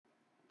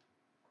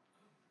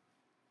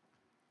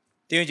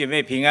弟兄姐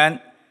妹平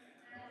安。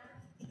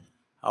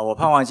我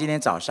盼望今天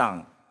早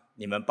上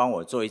你们帮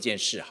我做一件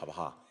事，好不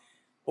好？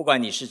不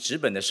管你是纸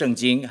本的圣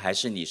经，还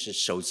是你是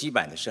手机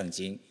版的圣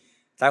经，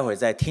待会儿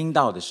在听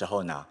到的时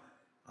候呢，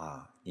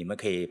你们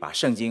可以把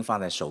圣经放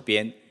在手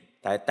边，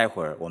待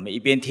会儿我们一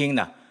边听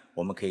呢，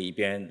我们可以一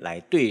边来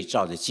对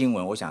照着经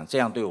文，我想这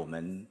样对我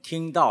们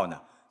听到呢，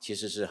其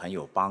实是很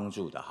有帮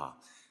助的哈。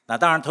那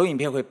当然投影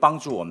片会帮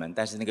助我们，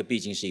但是那个毕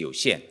竟是有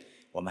限，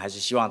我们还是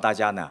希望大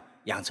家呢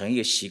养成一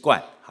个习惯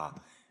哈。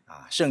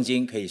圣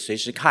经可以随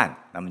时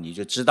看，那么你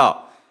就知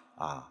道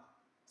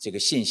这个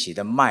信息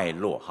的脉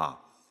络哈。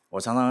我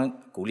常常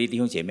鼓励弟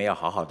兄姐妹要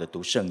好好的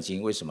读圣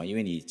经，为什么？因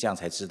为你这样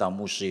才知道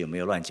牧师有没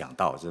有乱讲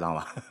道，知道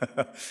吗？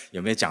有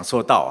没有讲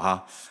错道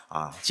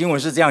哈？经文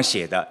是这样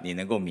写的，你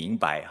能够明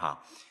白哈。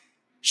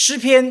诗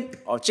篇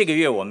这个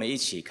月我们一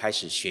起开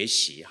始学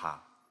习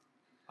哈。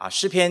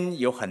诗篇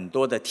有很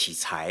多的题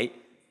材，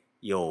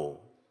有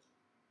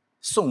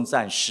颂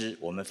赞诗，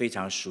我们非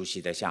常熟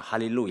悉的像哈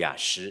利路亚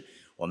诗。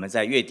我们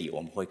在月底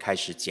我们会开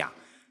始讲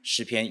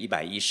诗篇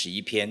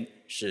111篇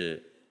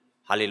是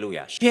哈利路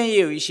亚诗篇，也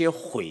有一些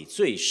悔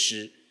罪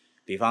诗，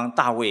比方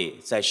大卫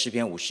在诗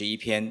篇51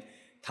篇，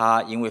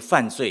他因为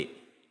犯罪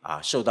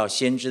受到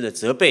先知的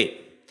责备，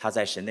他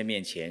在神的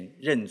面前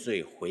认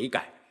罪悔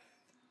改。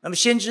那么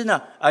先知呢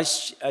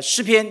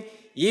诗篇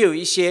也有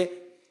一些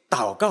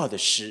祷告的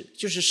诗，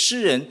就是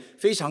诗人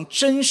非常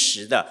真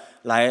实的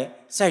来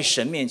在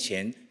神面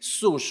前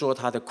诉说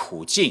他的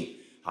苦境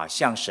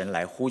向神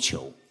来呼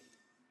求。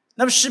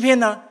那么诗篇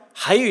呢，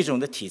还有一种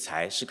的题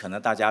材是可能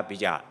大家比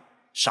较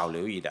少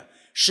留意的，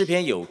诗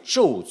篇有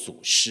咒诅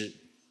诗。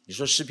你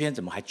说诗篇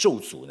怎么还咒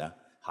诅呢？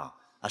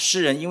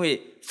诗人因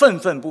为愤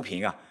愤不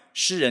平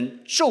诗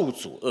人咒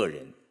诅恶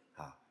人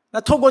那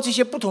透过这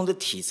些不同的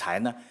题材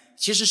呢，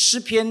其实诗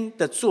篇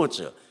的作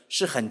者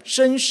是很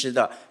真实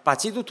的，把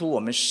基督徒我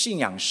们信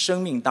仰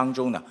生命当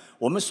中呢，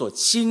我们所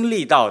经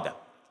历到的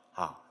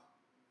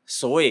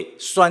所谓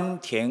酸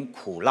甜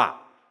苦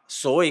辣，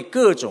所谓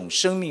各种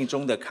生命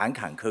中的坎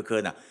坎坷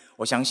坷呢，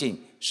我相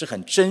信是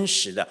很真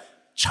实的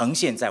呈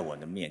现在我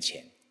的面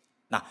前。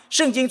那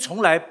圣经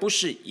从来不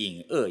是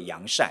隐恶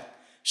扬善，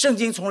圣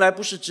经从来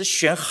不是只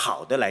选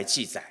好的来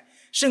记载，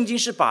圣经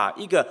是把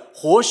一个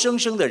活生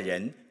生的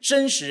人，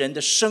真实人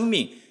的生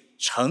命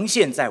呈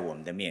现在我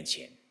们的面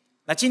前。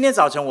那今天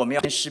早晨我们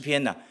要看诗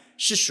篇呢，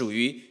是属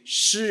于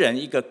诗人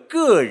一个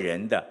个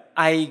人的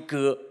哀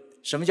歌。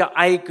什么叫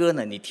哀歌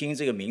呢？你听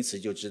这个名词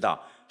就知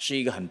道，是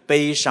一个很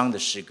悲伤的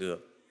诗歌。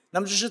那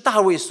么这是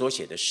大卫所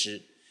写的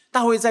诗，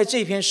大卫在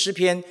这篇诗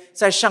篇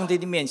在上帝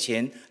的面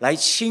前来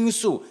倾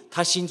诉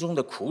他心中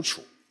的苦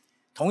楚。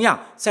同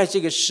样在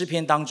这个诗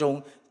篇当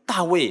中，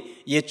大卫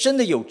也真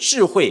的有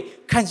智慧，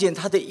看见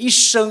他的一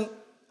生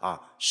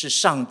是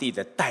上帝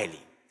的带领。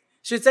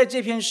所以在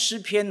这篇诗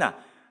篇呢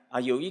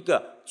有一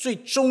个最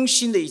中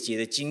心的一节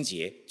的经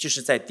节，就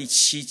是在第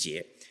7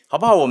节，好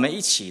不好？我们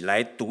一起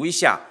来读一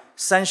下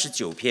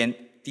39篇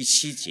第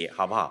7节，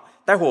好不好？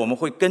待会儿我们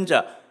会跟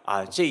着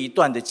这一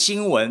段的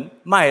经文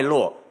脉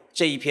络，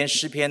这一篇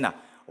诗篇呢，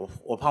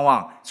我盼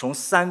望从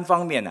3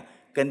方面呢，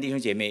跟弟兄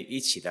姐妹一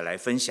起的来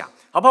分享，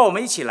好不好？我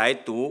们一起来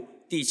读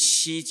第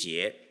7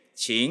节，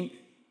请。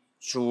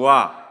主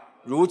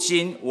如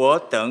今我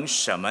等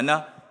什么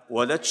呢？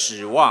我的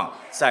指望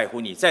在乎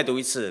你。再读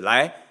一次，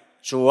来，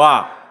主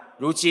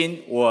如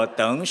今我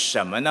等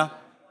什么呢？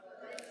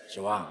指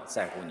望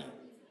在乎你。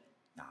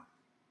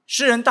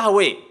诗人大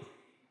卫，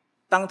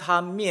当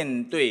他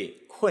面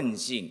对困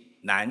境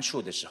难处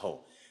的时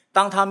候，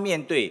当他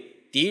面对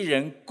敌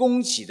人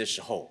攻击的时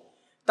候，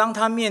当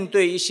他面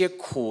对一些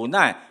苦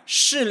难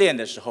试炼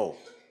的时候，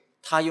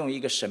他用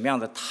一个什么样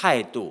的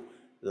态度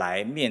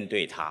来面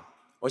对它？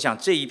我想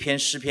这一篇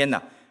诗篇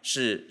呢，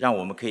是让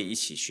我们可以一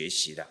起学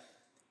习的。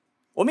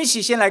我们一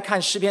起先来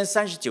看诗篇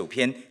39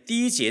篇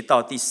第1节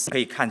到第4，可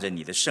以看着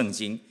你的圣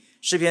经，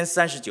诗篇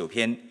39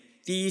篇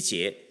第1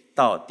节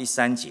到第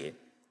3节。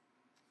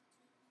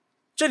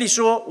这里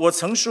说，我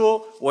曾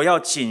说我要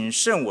谨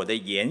慎我的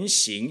言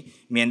行，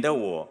免得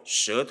我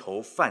舌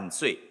头犯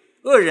罪。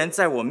恶人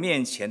在我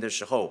面前的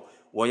时候，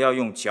我要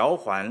用嚼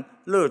环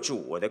勒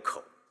住我的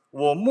口。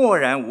我默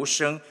然无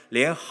声，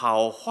连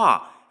好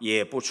话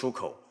也不出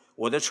口，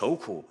我的愁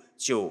苦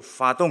就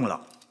发动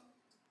了。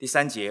第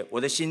3节，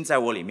我的心在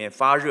我里面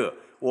发热，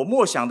我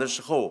默想的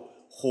时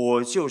候，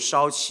火就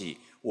烧起，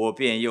我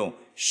便用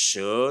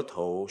舌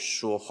头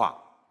说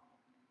话。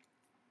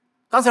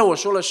刚才我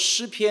说了，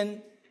诗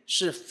篇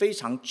是非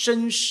常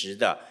真实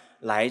的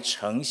来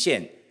呈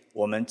现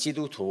我们基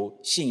督徒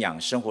信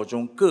仰生活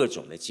中各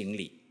种的经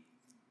历。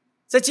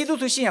在基督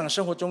徒信仰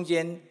生活中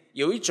间，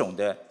有一种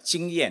的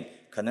经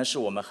验可能是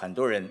我们很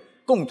多人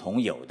共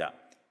同有的，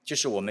就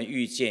是我们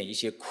遇见一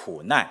些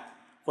苦难，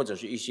或者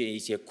是遇见一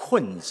些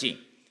困境。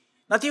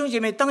那弟兄姐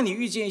妹，当你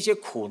遇见一些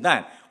苦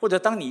难，或者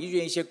当你遇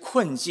见一些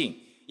困境，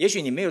也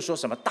许你没有说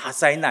什么大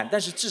灾难，但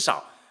是至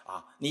少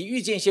你遇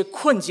见一些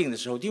困境的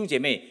时候，弟兄姐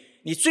妹，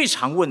你最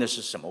常问的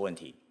是什么问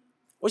题？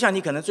我想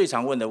你可能最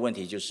常问的问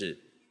题就是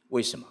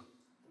为什么？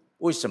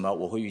为什么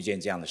我会遇见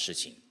这样的事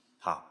情？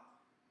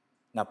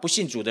那不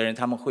信主的人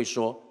他们会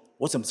说，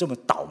我怎么这么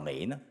倒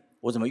霉呢？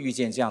我怎么遇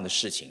见这样的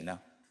事情呢？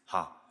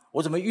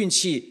我怎么运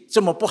气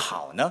这么不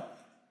好呢？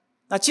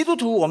那基督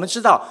徒我们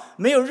知道，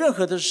没有任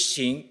何的事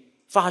情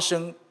发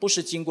生不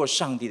是经过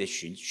上帝的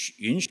允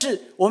许，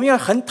是我们要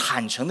很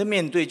坦诚的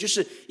面对，就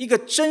是一个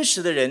真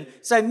实的人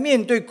在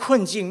面对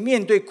困境、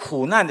面对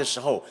苦难的时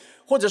候，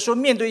或者说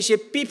面对一些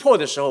逼迫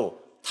的时候，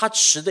他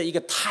持的一个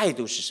态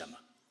度是什么？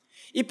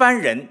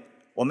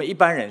我们一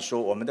般人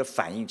说，我们的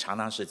反应常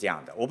常是这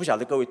样的，我不晓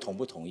得各位同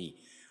不同意。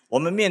我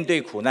们面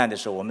对苦难的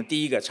时候，我们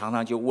第一个常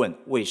常就问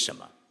为什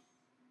么。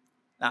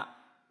那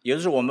有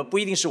的时候我们不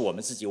一定是我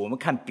们自己，我们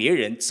看别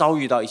人遭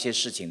遇到一些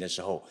事情的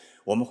时候，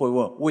我们会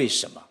问为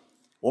什么。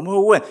我们会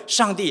问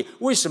上帝，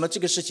为什么这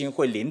个事情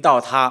会临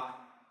到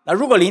他？那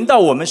如果临到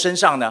我们身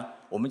上呢，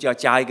我们就要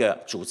加一个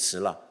主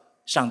词了，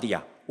上帝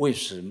啊，为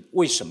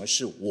什么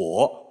是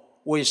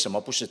我？为什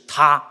么不是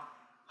他？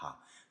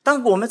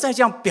当我们在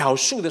这样表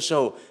述的时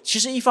候，其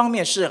实一方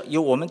面是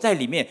有我们在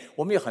里面，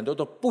我们有很多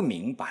都不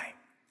明白。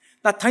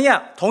那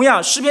同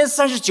样诗篇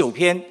39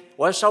篇，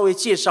我要稍微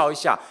介绍一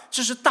下，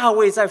这是大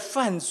卫在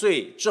犯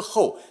罪之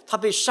后，他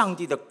被上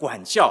帝的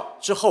管教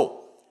之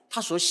后，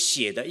他所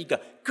写的一个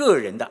个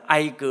人的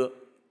哀歌。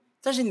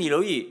但是你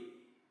留意，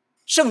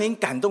圣灵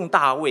感动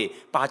大卫，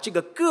把这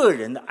个个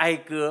人的哀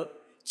歌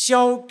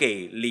交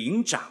给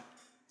灵长，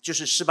就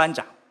是诗班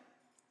长，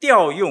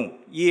调用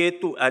耶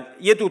杜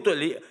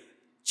顿，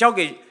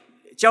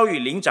交与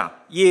灵长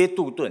耶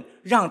杜顿，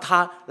让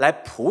他来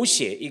谱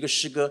写一个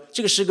诗歌。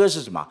这个诗歌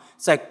是什么？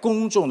在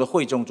公众的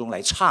会众中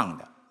来唱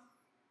的。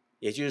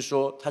也就是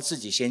说，他自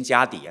己先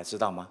加底啊，知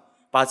道吗？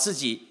把自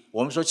己，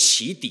我们说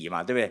起底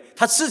嘛，对不对？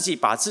他自己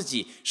把自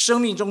己生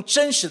命中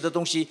真实的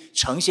东西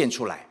呈现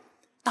出来。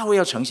大卫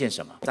要呈现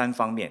什么？3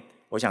方面，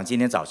我想今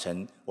天早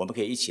晨我们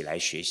可以一起来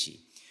学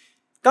习。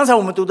刚才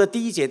我们读的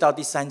第1节到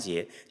第3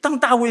节，当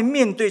大卫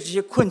面对这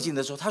些困境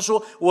的时候，他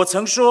说，我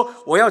曾说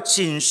我要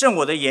谨慎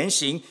我的言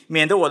行，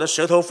免得我的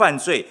舌头犯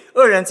罪，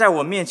恶人在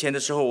我面前的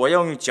时候，我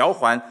要用嚼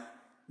环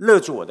勒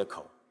住我的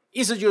口。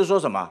意思就是说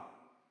什么？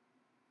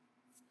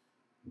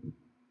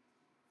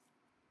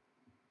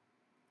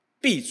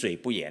闭嘴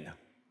不言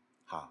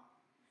啊！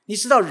你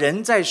知道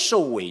人在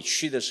受委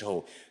屈的时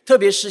候，特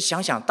别是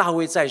想想大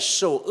卫在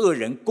受恶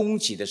人攻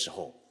击的时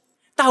候，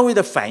大卫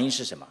的反应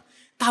是什么？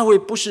大卫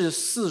不是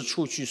四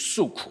处去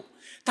诉苦，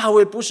大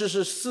卫不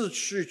是四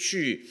处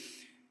去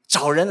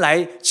找人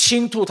来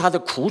倾吐他的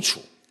苦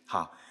楚。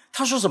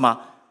他说什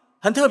么？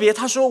很特别，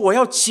他说我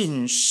要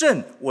谨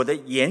慎我的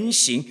言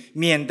行，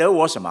免得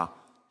我什么？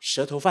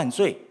舌头犯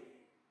罪。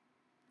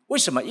为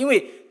什么？因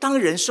为当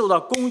人受到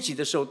攻击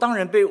的时候，当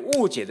人被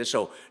误解的时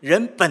候，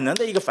人本能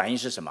的一个反应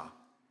是什么？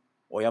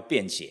我要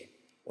辩解，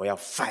我要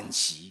反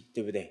击，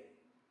对不对？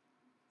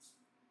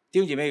弟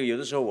兄姐妹，有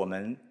的时候我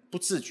们不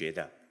自觉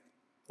的，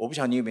我不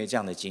晓得你有没有这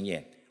样的经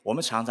验，我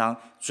们常常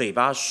嘴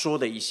巴说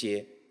的一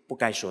些不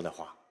该说的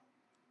话。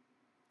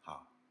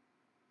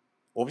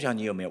我不晓得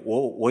你有没有，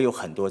我有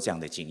很多这样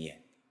的经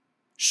验，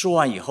说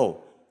完以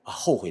后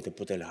后悔的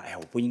不得了，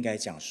我不应该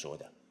这样说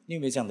的。你有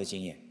没有这样的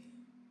经验？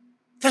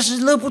但是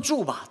勒不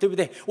住吧，对不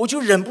对？我就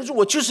忍不住，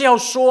我就是要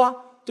说啊，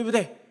对不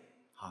对？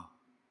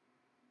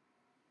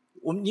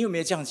你有没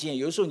有这样的经验？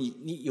有的时候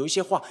你有一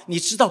些话，你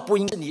知道不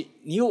应该，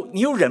你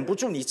又忍不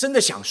住，你真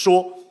的想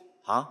说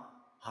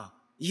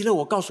一乐，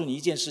我告诉你一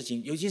件事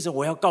情，有一件事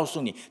我要告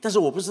诉你，但是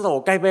我不知道我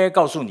该不该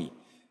告诉你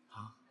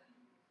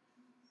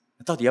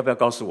到底要不要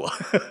告诉我？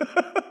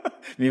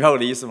明白我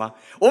的意思吗？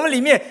我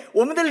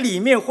们的里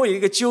面会有一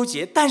个纠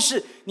结，但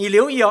是你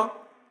留意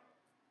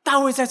大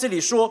卫在这里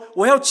说，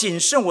我要谨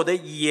慎我的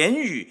言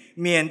语，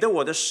免得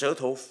我的舌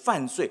头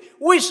犯罪。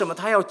为什么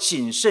他要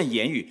谨慎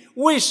言语？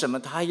为什么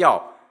他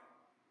要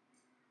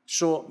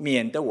说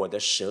免得我的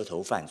舌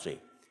头犯罪？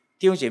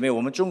弟兄姐妹，我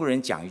们中国人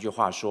讲一句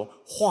话说，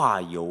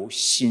话由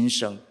心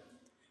生。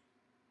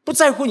不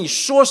在乎你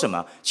说什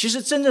么，其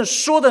实真正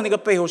说的那个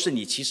背后是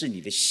其实你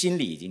的心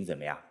里已经怎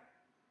么样？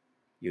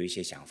有一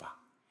些想法，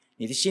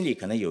你的心里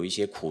可能有一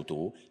些苦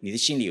毒，你的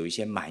心里有一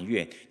些埋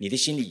怨，你的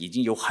心里已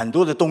经有很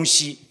多的东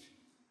西，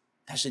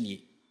但是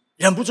你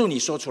忍不住你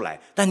说出来，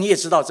但你也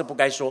知道这不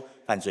该说，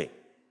犯罪。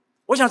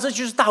我想这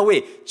就是大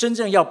卫真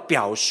正要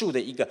表述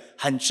的一个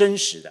很真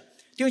实的。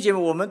弟兄姐妹，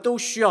我们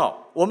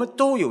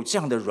都有这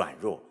样的软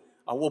弱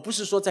我不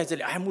是说在这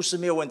里牧师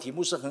没有问题，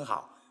牧师很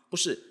好，不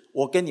是，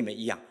我跟你们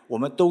一样，我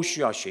们都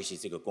需要学习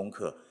这个功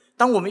课。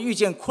当我们遇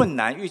见困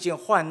难、遇见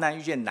患难、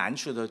遇见难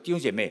处的弟兄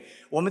姐妹，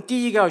我们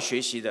第一个要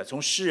学习的，从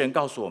诗人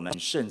告诉我们，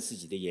慎自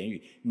己的言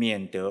语，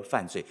免得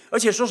犯罪。而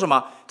且说什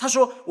么？他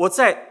说我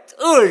在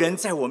恶人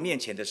在我面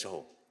前的时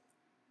候，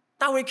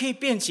大卫可以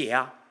辩解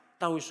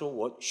大卫说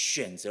我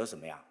选择怎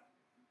么样？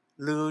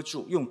勒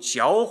住，用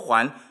嚼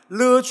环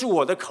勒住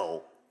我的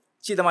口。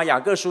记得吗？雅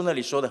各书那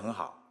里说的很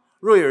好，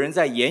若有人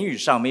在言语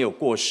上没有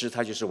过失，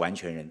他就是完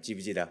全人。记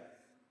不记得？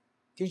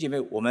弟兄姐妹，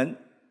我们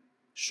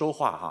说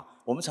话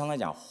我们常常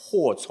讲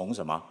祸从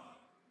什么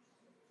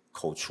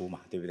口出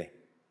嘛，对不对？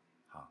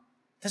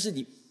但是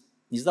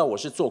你知道我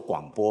是做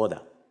广播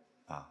的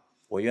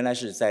我原来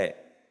是在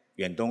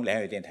远东良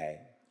友电台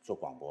做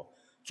广播，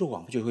做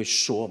广播就会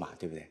说嘛，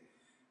对不对？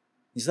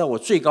你知道我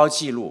最高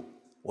纪录，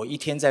我一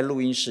天在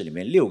录音室里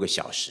面6个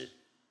小时，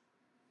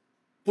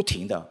不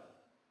停的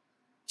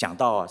讲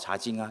道啊、查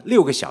经啊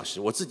，6个小时，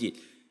我自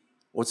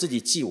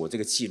己记我这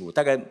个记录，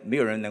大概没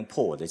有人能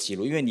破我的记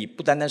录，因为你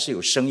不单单是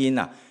有声音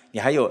啊，你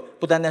还有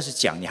不单单是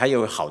讲，你还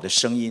有好的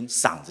声音，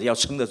嗓子要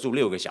撑得住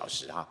6个小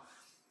时啊。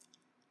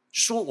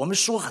我们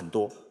说很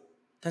多，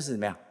但是怎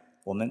么样？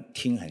我们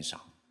听很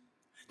少。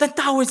但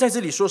大卫在这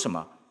里说什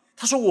么？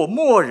他说我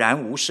默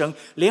然无声，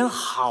连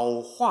好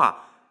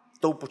话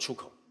都不出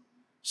口。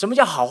什么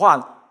叫好话？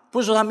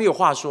不是说他没有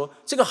话说，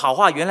这个好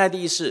话原来的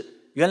意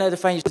思，原来的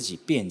翻译自己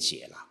辩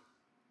解了，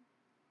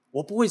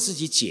我不会自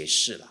己解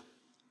释了。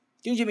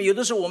弟兄姐妹，有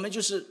的时候我们就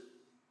是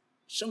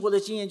生活的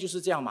经验就是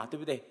这样嘛，对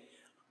不对？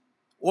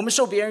我们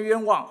受别人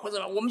冤枉，或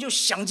者我们就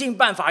想尽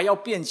办法要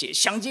辩解，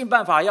想尽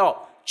办法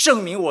要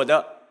证明我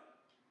的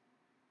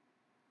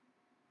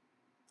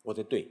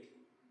对。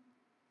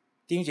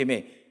弟兄姐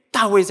妹，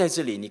大卫在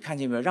这里你看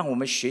见没有？让我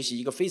们学习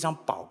一个非常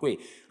宝贵，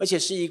而且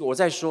是一个，我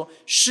在说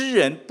诗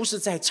人不是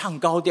在唱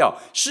高调，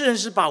诗人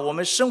是把我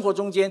们生活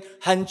中间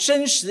很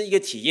真实的一个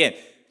体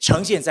验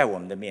呈现在我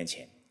们的面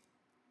前。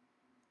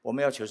我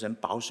们要求神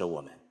保守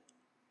我们，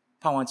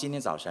盼望今天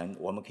早晨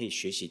我们可以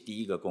学习第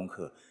一个功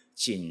课，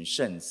谨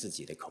慎自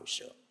己的口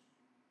舌。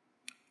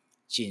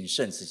谨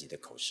慎自己的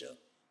口舌。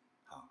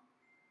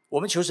我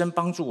们求神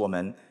帮助我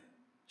们。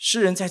诗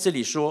人在这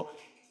里说，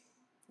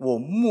我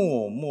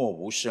默默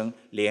无声，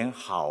连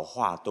好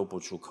话都不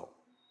出口。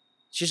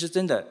其实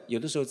真的有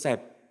的时候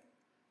在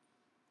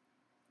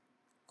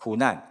苦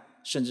难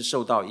甚至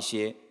受到一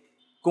些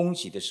攻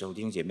击的时候，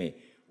弟兄姐妹，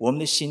我们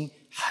的心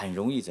很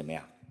容易怎么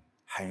样？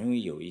很容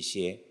易有一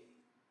些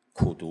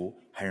苦毒，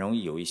很容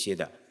易有一些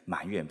的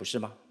埋怨，不是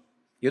吗？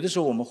有的时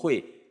候我们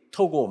会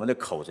透过我们的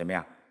口怎么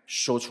样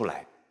说出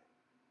来。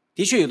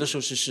的确有的时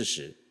候是事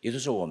实，有的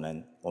时候我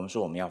们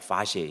说我们要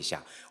发泄一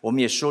下，我们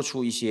也说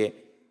出一些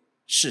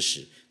事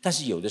实，但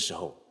是有的时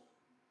候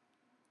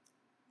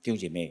弟兄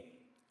姐妹，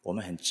我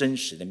们很真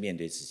实的面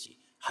对自己，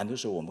很多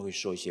时候我们会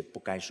说一些不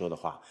该说的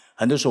话，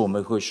很多时候我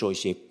们会说一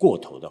些过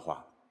头的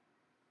话。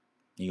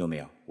你有没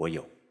有？我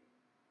有。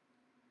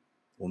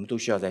我们都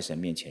需要在神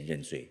面前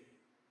认罪，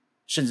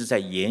甚至在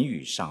言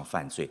语上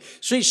犯罪。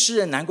所以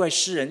难怪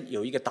诗人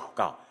有一个祷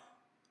告，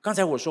刚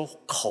才我说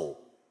口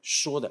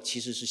说的其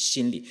实是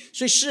心里，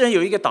所以诗人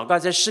有一个祷告，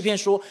在诗篇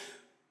说，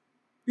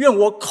愿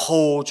我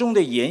口中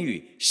的言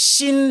语，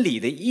心里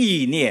的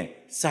意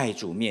念，在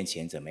主面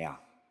前怎么样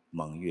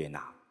蒙悦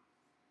纳。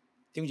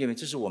弟兄姐妹，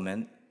这是我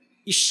们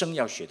一生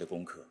要学的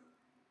功课。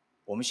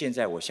我们现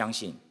在我相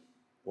信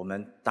我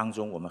们当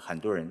中我们很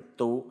多人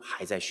都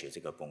还在学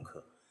这个功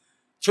课。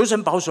求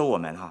神保守我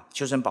们哈，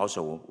求神保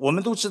守我们。我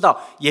们都知道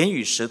言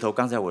语舌头，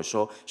刚才我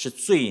说是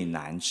最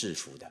难制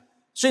服的，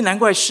所以难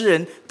怪诗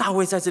人大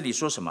卫在这里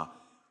说什么，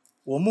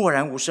我默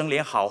然无声，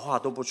连好话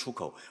都不出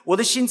口，我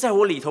的心在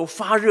我里头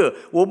发热，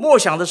我默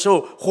想的时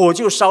候火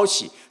就烧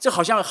起。这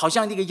好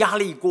像那个压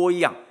力锅一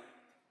样，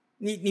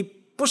你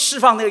不释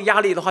放那个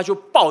压力的话就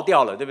爆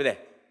掉了，对不对？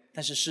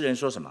但是诗人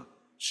说什么？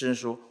诗人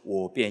说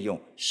我便用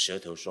舌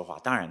头说话。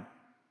当然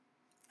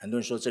很多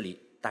人说这里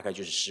大概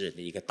就是诗人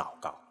的一个祷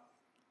告，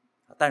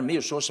但是没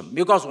有说什么，没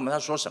有告诉我们他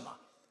说什么。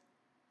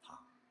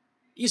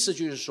意思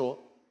就是说，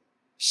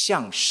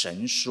向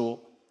神说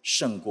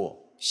胜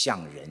过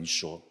向人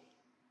说。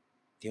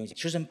弟兄姐妹，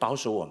求神保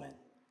守我们，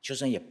求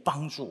神也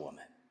帮助我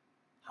们，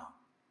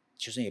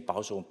求神也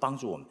保守我们，帮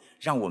助我们，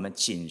让我们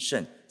谨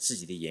慎自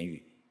己的言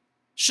语。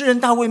诗人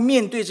大卫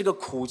面对这个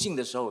苦境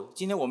的时候，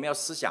今天我们要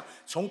思想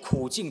从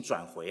苦境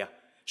转回啊。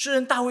诗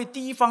人大卫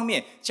第一方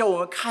面叫我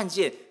们看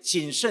见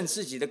谨慎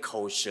自己的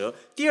口舌，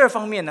第二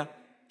方面呢，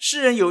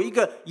诗人有一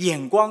个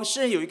眼光，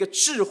诗人有一个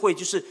智慧，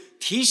就是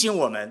提醒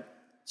我们，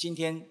今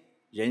天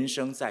人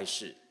生在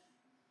世，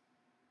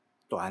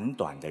短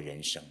短的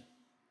人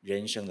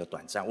生的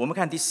短暂。我们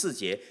看第4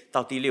节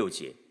到第6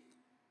节，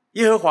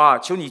耶和华，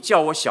求你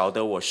叫我晓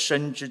得我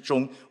身之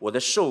中，我的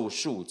寿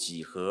数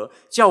几何，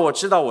叫我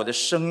知道我的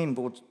生命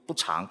不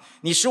长。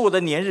你使我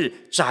的年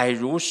日窄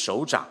如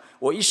手掌，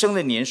我一生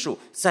的年数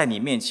在你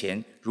面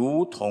前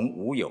如同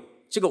无有。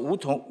这个如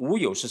同无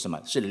有是什么？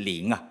是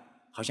零啊，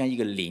好像一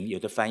个零，有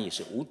的翻译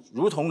是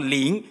如同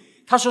零。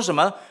他说什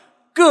么？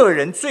个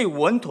人最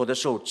稳妥的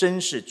时候，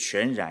真是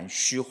全然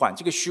虚幻。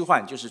这个虚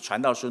幻就是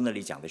传道书那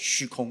里讲的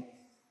虚空。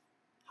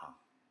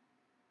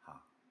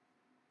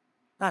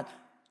那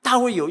大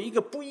卫有一个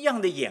不一样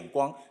的眼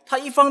光，他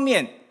一方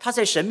面他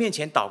在神面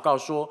前祷告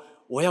说，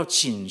我要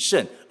谨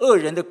慎恶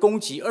人的攻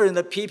击，恶人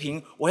的批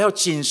评，我要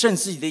谨慎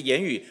自己的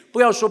言语，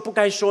不要说不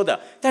该说的。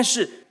但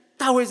是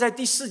大卫在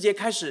第4节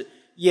开始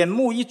眼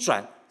目一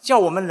转，叫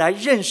我们来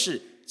认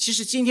识，其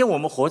实今天我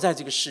们活在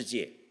这个世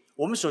界，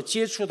我们所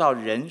接触到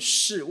人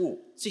事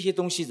物这些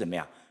东西怎么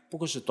样？不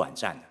过是短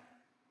暂的。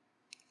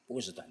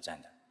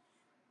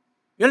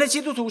原来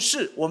基督徒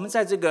是我们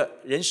在这个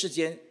人世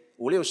间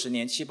50-60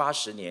年、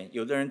70-80年，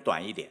有的人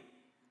短一点，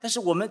但是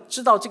我们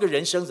知道这个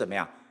人生怎么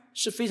样？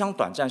是非常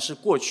短暂，是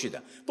过去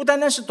的。不单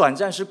单是短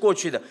暂，是过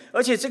去的，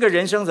而且这个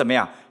人生怎么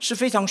样？是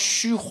非常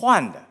虚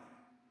幻的。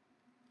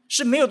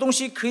是没有东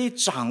西可以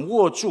掌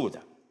握住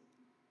的。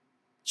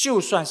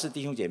就算是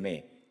弟兄姐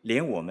妹，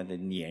连我们的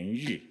年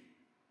日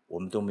我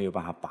们都没有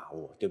办法把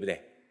握，对不对？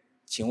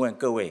请问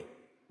各位，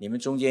你们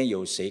中间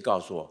有谁告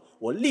诉我，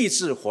我立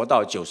志活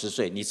到90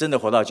岁？你真的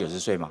活到90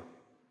岁吗？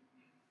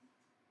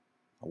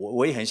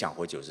我也很想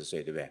活90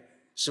岁，对不对？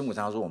师母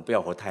常说我们不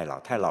要活太老，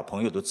太老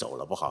朋友都走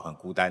了不好，很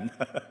孤单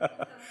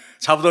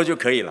差不多就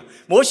可以了。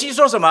摩西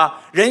说什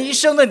么？人一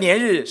生的年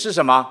日是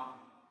什么？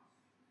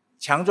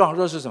强壮。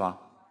若是什么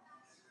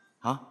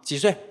几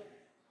岁？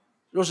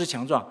若是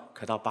强壮，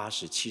可到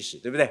80、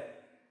70，对不对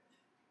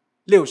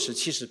？60、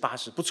70、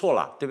80，不错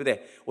了，对不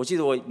对？我记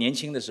得我年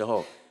轻的时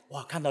候，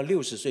哇，看到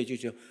60岁就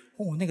觉得，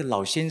那个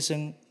老先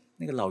生，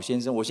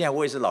我现在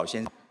我也是老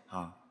先生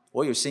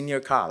我有 senior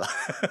car 了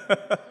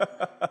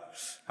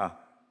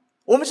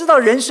我们知道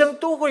人生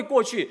都会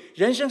过去，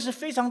人生是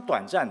非常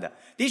短暂的。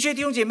的确，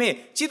弟兄姐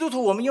妹，基督徒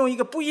我们用一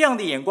个不一样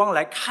的眼光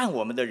来看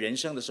我们的人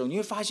生的时候，你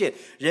会发现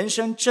人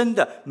生真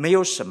的没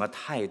有什么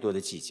太多的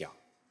计较，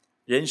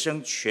人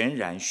生全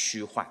然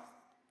虚幻，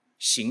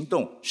行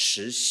动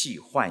时系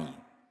幻影，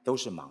都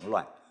是忙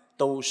乱，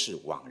都是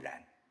枉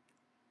然。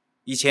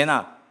以前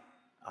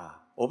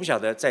我不晓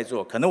得在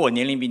座，可能我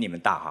年龄比你们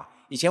大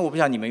以前我不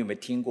晓得你们有没有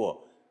听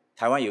过，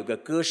台湾有一个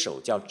歌手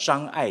叫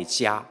张艾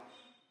嘉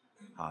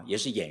也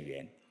是演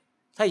员。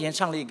他以前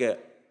唱了一个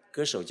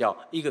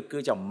歌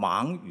叫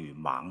忙与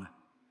忙。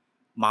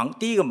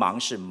第一个忙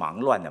是忙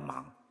乱的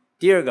忙，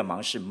第二个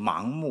忙是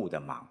盲目的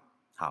忙。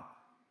好，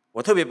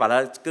我特别把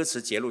他歌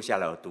词截录下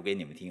来，我读给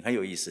你们听，很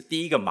有意思。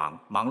第一个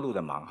忙，忙碌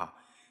的忙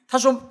他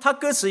说他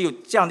歌词有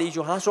这样的一句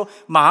话，他说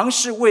忙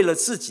是为了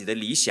自己的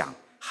理想，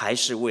还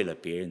是为了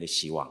别人的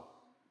希望？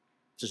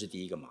这是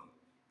第一个忙。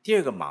第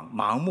二个忙，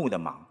盲目的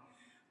忙，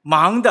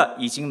忙的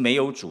已经没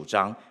有主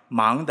张，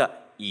忙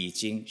的已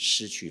经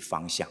失去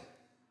方向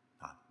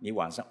你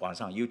往上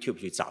YouTube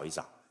去找一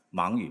找，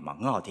忙与忙，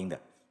很好听的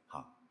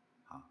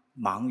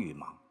忙与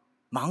忙，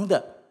忙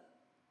的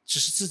只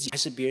是自己还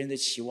是别人的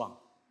期望？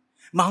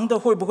忙的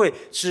会不会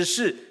只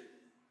是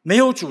没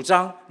有主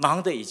张？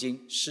忙的已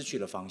经失去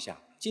了方向。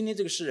今天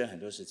这个世人很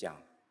多是这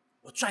样，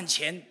我赚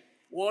钱，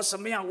我什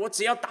么样，我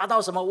只要达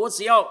到什么，我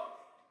只要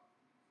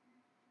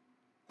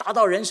达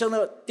到人生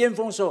的巅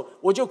峰的时候，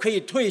我就可以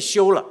退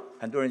休了。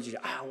很多人就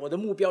想我的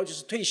目标就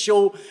是退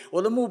休，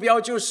我的目标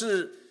就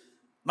是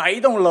买一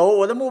栋楼，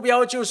我的目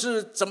标就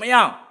是怎么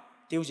样？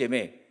弟兄姐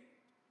妹，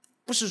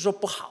不是说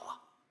不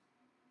好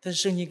但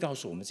是圣经告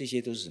诉我们，这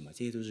些都是什么？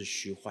这些都是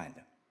虚幻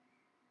的，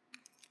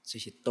这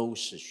些都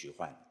是虚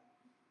幻的。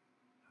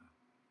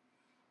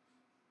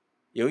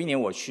有一年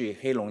我去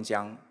黑龙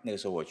江，那个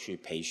时候我去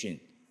培训，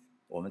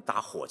我们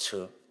搭火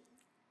车，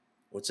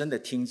我真的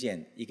听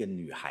见一个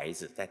女孩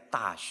子在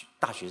大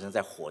学生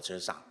在火车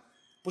上，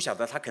不晓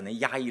得她可能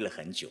压抑了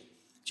很久，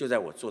就在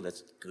我坐的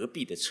隔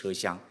壁的车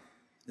厢，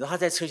然后她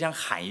在车厢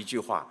喊一句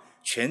话，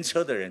全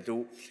车的人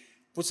都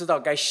不知道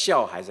该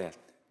笑还是，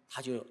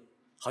她就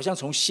好像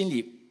从心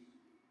里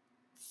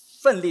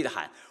奋力的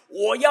喊：“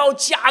我要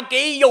嫁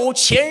给有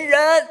钱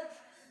人。”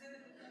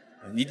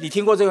你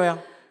听过这个没有？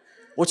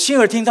我亲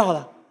耳听到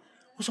了。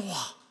我说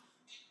哇，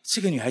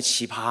这个女孩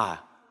奇葩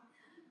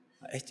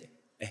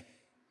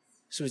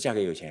是不是嫁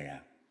给有钱人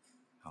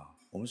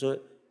我们说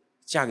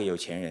嫁给有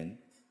钱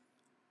人，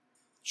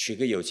娶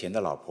个有钱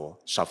的老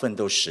婆，少奋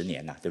斗10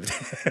年对不对？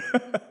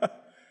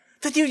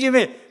但弟兄姐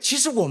妹，其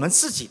实我们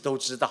自己都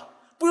知道，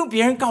不用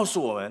别人告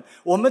诉我们，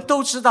我们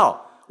都知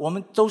道，我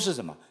们都是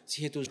什么？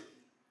这些都是。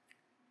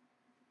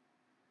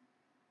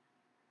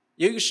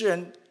有一个诗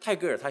人泰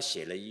戈尔，他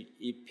写了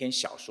一篇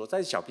小说，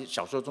在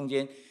小说中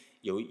间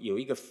有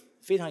一个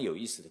非常有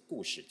意思的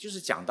故事，就是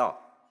讲到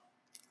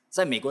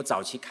在美国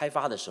早期开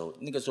发的时候，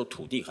那个时候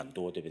土地很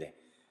多，对不对？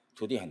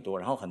土地很多，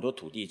然后很多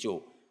土地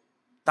就，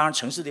当然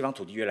城市地方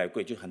土地越来越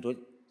贵，就很多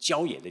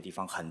郊野的地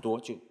方很多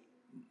就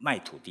卖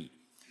土地。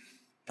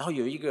然后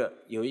有一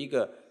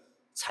个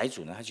财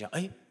主呢，他就想，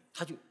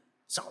他就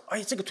找，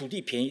这个土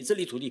地便宜，这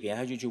里土地便宜，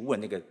他就去问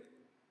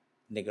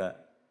那个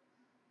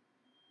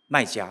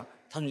卖家，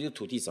他说这个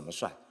土地怎么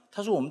算？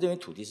他说我们这边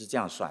土地是这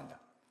样算的，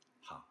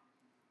好，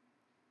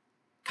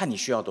看你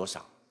需要多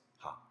少，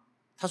好，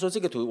他说这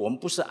个土地我们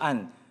不是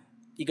按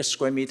一个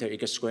square meter 一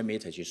个 square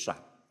meter 去算，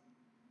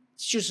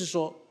就是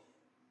说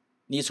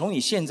你从你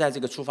现在这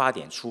个出发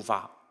点出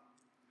发，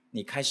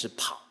你开始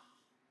跑，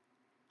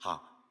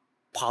好，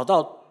跑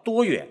到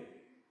多远，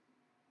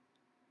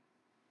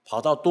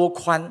跑到多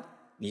宽，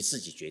你自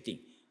己决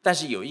定。但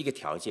是有一个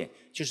条件，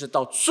就是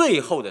到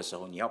最后的时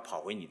候，你要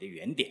跑回你的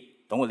原点，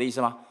懂我的意思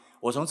吗？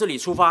我从这里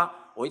出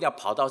发，我一定要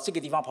跑到这个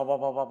地方，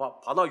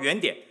跑到原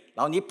点，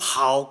然后你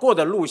跑过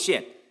的路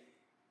线，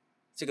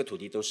这个土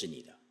地都是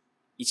你的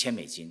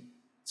，$1000，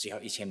只要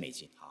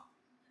$1000啊。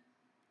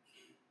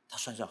他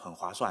算很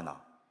划算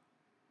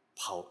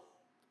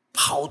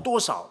跑多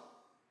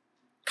少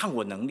看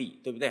我能力，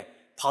对不对？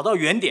跑到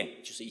原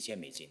点就是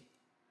$1000。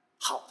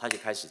好，他就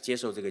开始接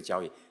受这个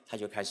交易，他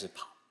就开始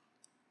跑，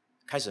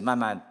开始慢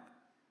慢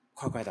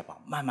快的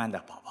跑，慢慢的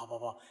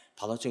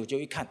跑到最后就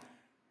一看，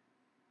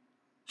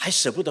还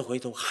舍不得回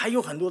头，还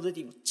有很多的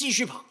地方，继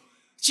续跑，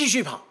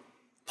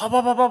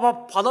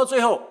跑到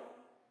最后，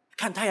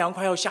看太阳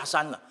快要下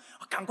山了，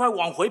赶快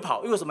往回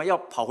跑，因为什么？要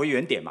跑回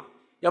原点嘛，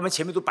要不然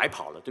前面都白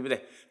跑了，对不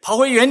对？跑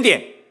回原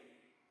点，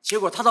结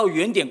果他到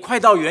原点，快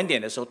到原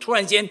点的时候，突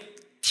然间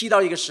踢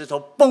到一个石头，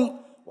嘣，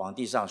往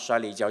地上摔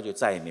了一跤，就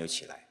再也没有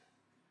起来。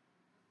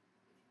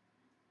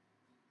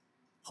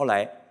后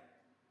来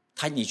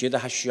你觉得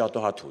他需要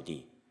多少土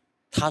地？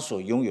他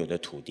所拥有的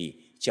土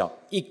地叫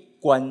一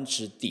棺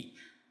之地，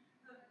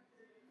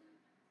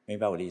明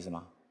白我的意思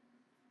吗？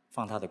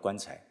放他的棺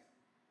材。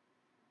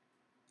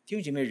弟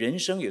兄姐妹，人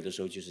生有的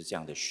时候就是这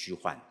样的虚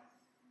幻。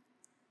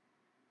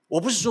我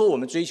不是说我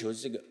们追求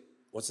这个，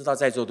我知道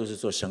在座都是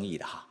做生意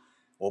的哈，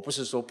我不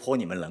是说泼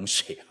你们冷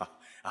水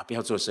哈，不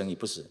要做生意，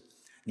不是。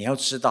你要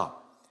知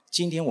道，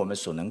今天我们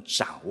所能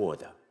掌握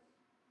的，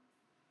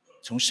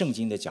从圣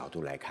经的角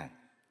度来看，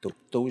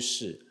都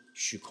是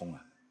虚空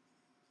啊。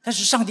但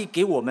是上帝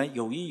给我们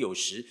有衣有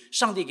食，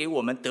上帝给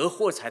我们得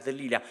货财的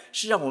力量，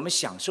是让我们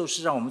享受，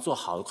是让我们做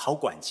好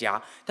管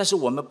家。但是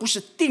我们不是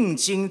定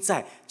睛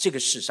在这个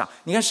世上。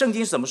你看圣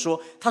经怎么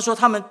说？他说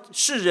他们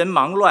世人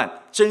忙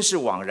乱，真是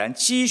枉然，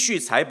积蓄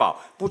财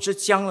宝，不知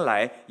将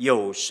来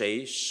有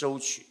谁收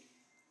取。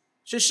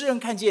所以诗人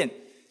看见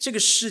这个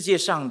世界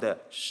上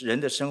的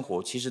人的生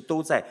活，其实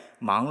都在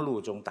忙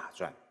碌中打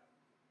转，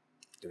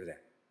对不对？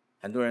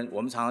很多人，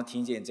我们常常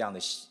听见这样的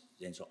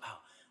人说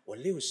我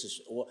60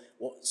岁，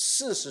我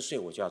40岁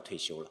我就要退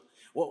休了，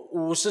我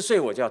50岁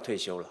我就要退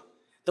休了，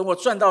等我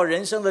赚到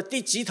人生的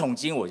第几桶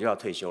金我就要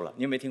退休了。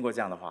你有没有听过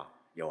这样的话？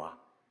有啊。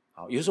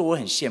好，有时候我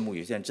很羡慕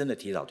有些人真的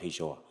提早退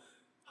休啊。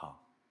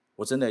好，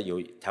我真的有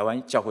台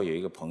湾教会有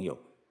一个朋友，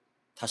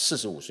他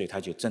45岁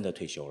他就真的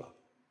退休了，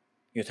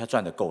因为他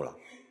赚得够了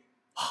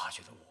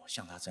觉得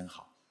像他真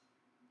好。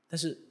但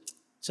是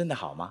真的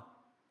好吗？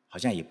好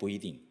像也不一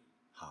定。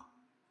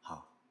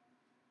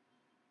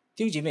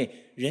弟兄姐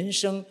妹，人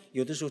生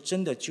有的时候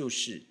真的就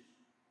是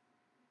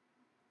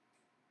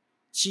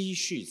积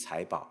蓄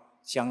财宝，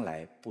将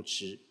来不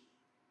知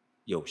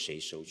有谁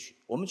收取。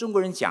我们中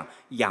国人讲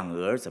养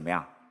儿怎么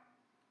样？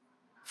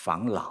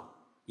防老。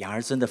养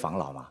儿真的防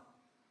老吗？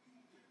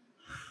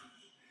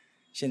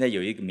现在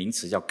有一个名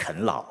词叫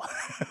啃老，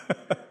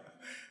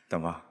懂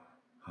吗？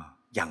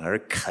养儿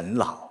啃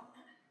老，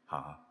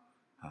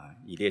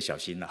以列小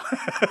心了。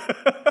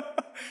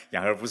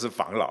养儿不是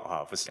防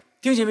老不是。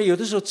弟兄姐妹，有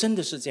的时候真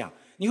的是这样，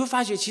你会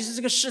发觉其实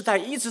这个世代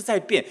一直在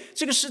变，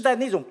这个世代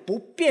那种不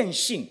变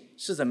性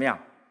是怎么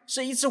样？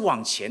是一直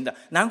往前的。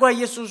难怪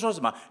耶稣说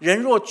什么？人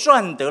若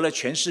赚得了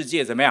全世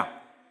界，怎么样？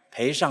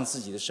赔上自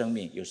己的生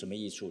命有什么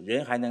益处？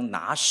人还能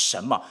拿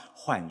什么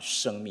换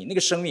生命？那个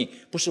生命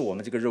不是我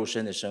们这个肉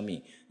身的生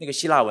命，那个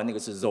希腊文那个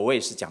字 zoe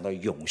是讲到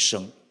永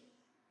生。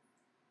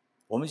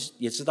我们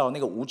也知道那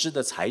个无知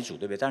的财主，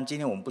对不对？当然今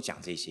天我们不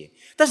讲这些，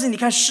但是你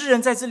看诗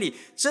人在这里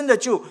真的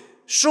就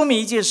说明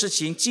一件事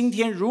情：今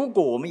天如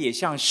果我们也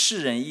像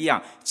世人一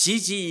样汲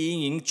汲营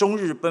营、终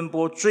日奔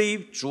波、追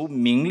逐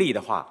名利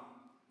的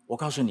话，我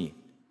告诉你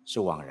是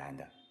枉然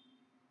的，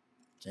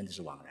真的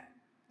是枉然。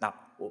那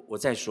我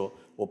再说，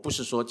我不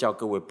是说叫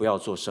各位不要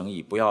做生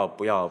意，不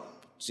要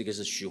这个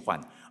是虚幻，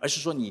而是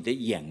说你的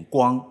眼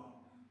光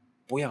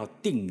不要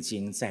定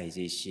睛在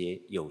这些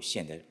有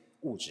限的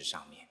物质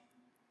上面。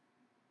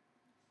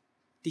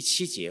第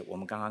7节我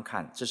们刚刚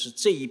看，这是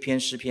这一篇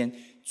诗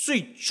篇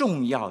最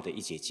重要的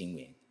一节经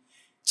文。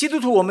基督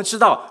徒我们知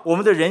道我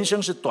们的人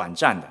生是短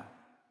暂的，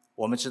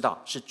我们知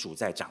道是主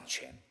在掌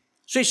权，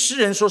所以诗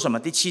人说什么？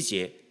第7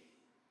节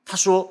他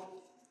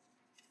说，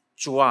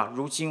主啊，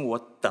如今我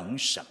等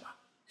什么？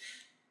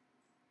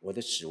我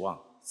的指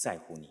望在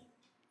乎你。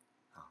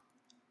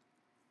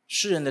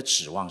诗人的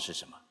指望是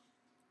什么？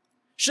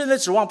诗人的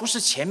指望不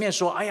是前面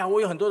说，哎呀，我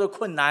有很多的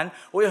困难，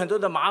我有很多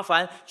的麻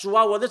烦，主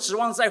啊，我的指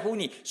望在乎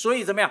你，所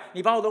以怎么样？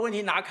你把我的问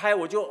题拿开，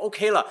我就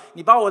OK 了；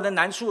你把我的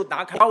难处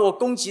拿开，把我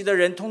攻击的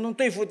人通通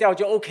对付掉，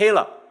就 OK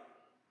了。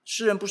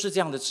诗人不是这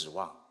样的指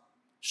望，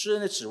诗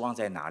人的指望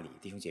在哪里？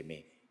弟兄姐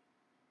妹，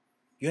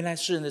原来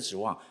诗人的指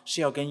望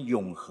是要跟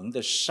永恒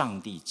的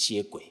上帝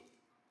接轨。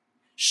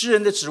诗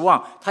人的指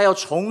望，他要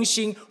重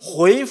新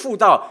恢复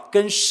到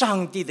跟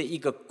上帝的一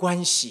个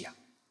关系啊。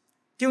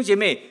弟兄姐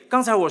妹，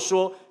刚才我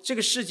说这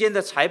个世间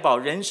的财宝，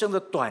人生的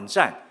短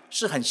暂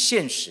是很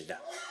现实的。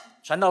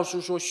传道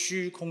书说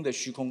虚空的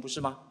虚空，不是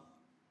吗？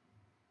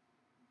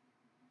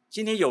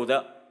今天有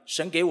的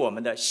神给我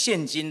们的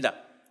现今的，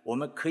我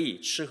们可以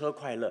吃喝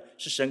快乐，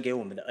是神给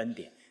我们的恩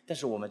典，但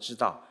是我们知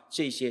道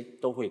这些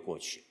都会过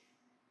去。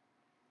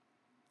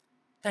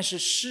但是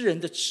诗人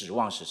的指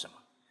望是什么？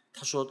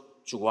他说，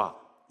主啊，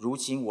如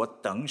今我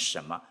等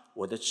什么？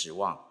我的指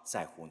望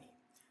在乎你。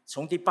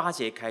从第8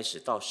节开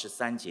始到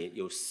13节，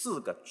有4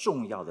个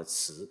重要的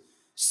词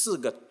，4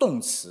个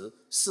动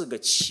词，4个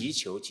祈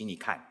求，请你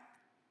看。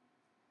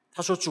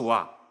他说，主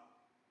啊，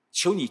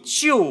求你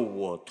救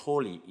我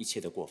脱离一切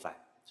的过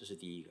犯，这是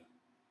第一个。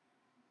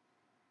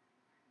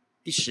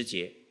第10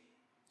节，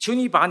求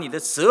你把你的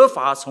责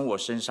罚从我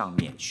身上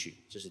免去，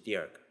这是第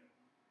二个。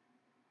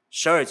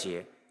12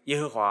节，耶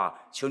和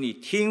华，求你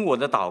听我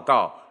的祷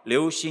告，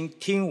留心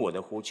听我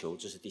的呼求，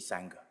这是第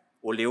3个。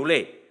我流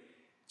泪，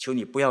求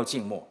你不要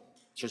静默，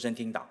求神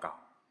听祷告。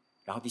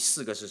然后第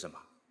4个是什么？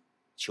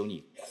求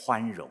你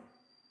宽容，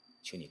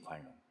求你宽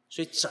容。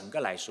所以整个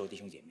来说，弟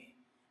兄姐妹，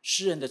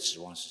诗人的指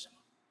望是什么？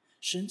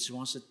诗人指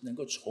望是能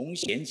够重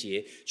新连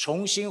结，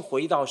重新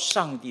回到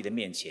上帝的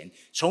面前，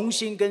重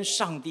新跟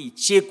上帝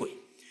接轨。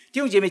弟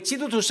兄姐妹，基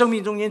督徒生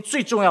命中间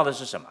最重要的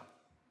是什么？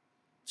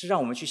是让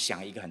我们去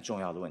想一个很重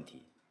要的问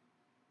题。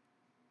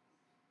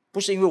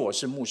不是因为我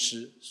是牧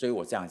师，所以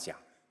我这样讲。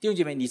弟兄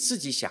姐妹，你自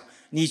己想，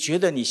你觉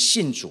得你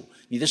信主，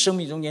你的生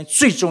命中间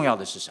最重要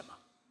的是什么？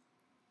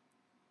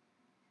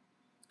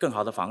更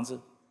好的房子，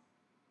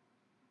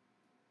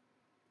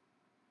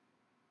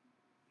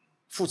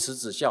父慈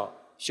子孝，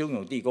兄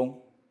友弟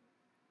恭，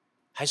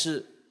还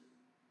是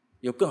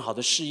有更好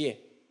的事业？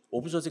我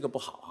不说这个不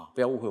好啊，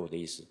不要误会我的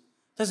意思。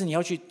但是你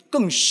要去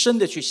更深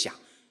的去想，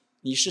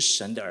你是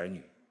神的儿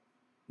女，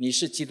你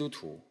是基督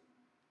徒，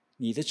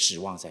你的指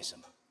望在什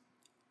么？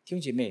弟兄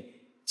姐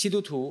妹，基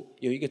督徒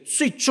有一个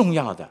最重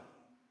要的，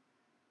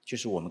就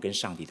是我们跟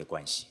上帝的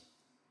关系。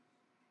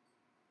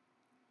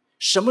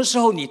什么时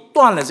候你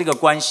断了这个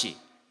关系，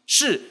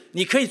是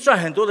你可以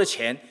赚很多的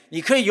钱，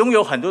你可以拥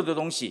有很多的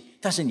东西，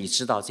但是你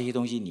知道这些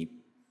东西你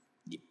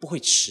不会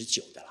持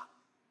久的啦。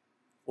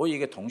我有一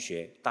个同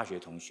学，大学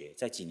同学，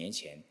在几年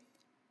前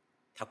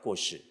他过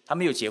世，他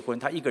没有结婚，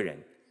他一个人，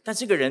但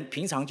这个人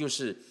平常就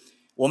是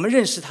我们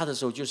认识他的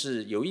时候，就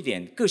是有一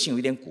点个性有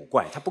一点古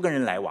怪，他不跟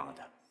人来往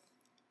的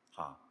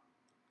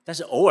但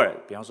是偶尔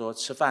比方说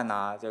吃饭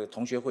啊，这个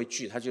同学会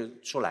聚，他就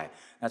出来，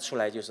那出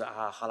来就是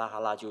哈拉哈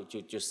拉就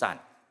散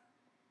了。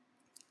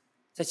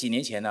在几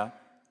年前呢，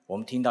我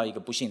们听到一个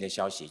不幸的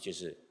消息，就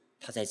是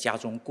他在家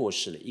中过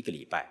世了1个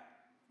礼拜，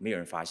没有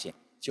人发现。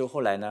结果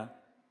后来呢，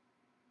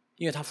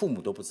因为他父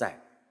母都不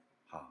在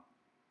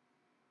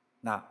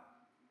那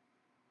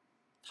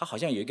他好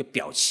像有一个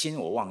表亲，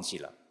我忘记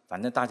了，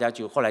反正大家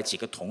就后来几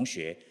个同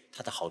学，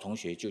他的好同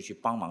学就去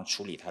帮忙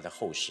处理他的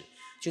后事。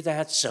就在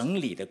他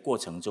整理的过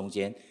程中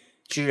间，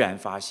居然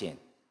发现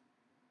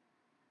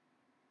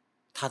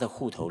他的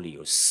户头里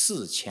有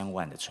4000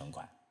万的存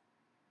款。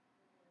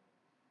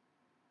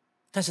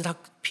但是他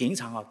平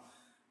常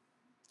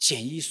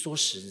简衣缩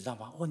食，你知道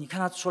吗？你看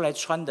他出来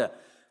穿的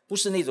不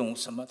是那种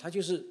什么，他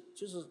就是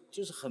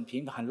很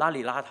平凡、很邋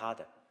里邋遢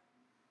的。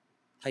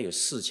他有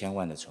4000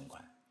万的存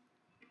款，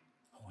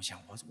我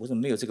想我怎么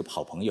没有这个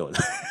好朋友呢？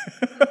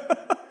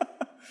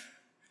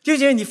弟兄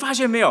姐妹，你发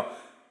现没有？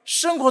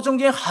生活中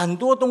间很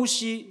多东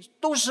西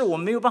都是我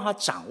们没有办法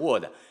掌握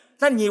的，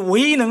但你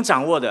唯一能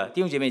掌握的，弟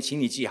兄姐妹，请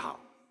你记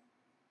好，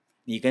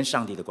你跟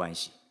上帝的关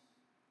系。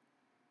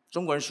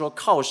中国人说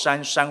靠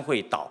山山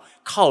会倒，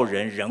靠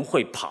人人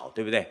会跑，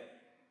对不对？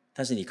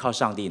但是你靠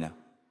上帝呢？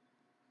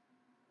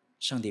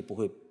上帝不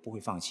会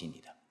放弃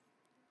你的。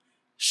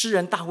诗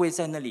人大卫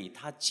在那里，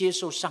他接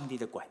受上帝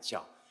的管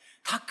教，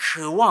他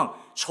渴望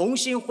重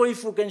新恢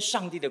复跟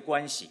上帝的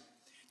关系。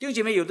弟兄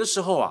姐妹，有的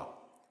时候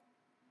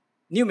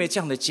你有没有这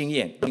样的经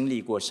验？经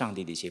历过上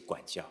帝的一些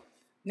管教，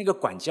那个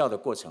管教的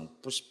过程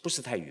不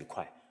是太愉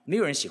快，没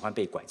有人喜欢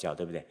被管教，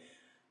对不对？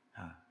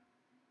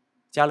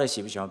嘉乐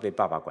喜不喜欢被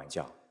爸爸管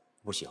教？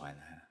不喜欢，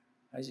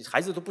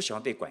孩子都不喜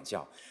欢被管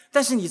教。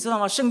但是你知道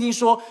吗？圣经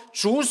说，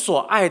主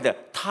所爱的，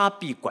他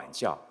必管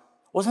教。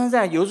我常常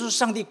在有时候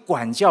上帝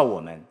管教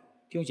我们，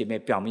弟兄姐妹，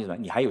表明什么？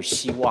你还有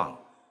希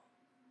望。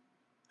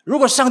如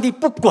果上帝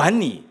不管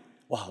你，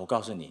我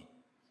告诉你，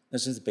那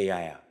真是悲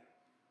哀啊！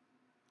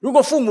如果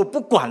父母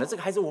不管了，这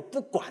个孩子我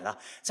不管了，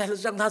再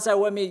让他在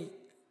外面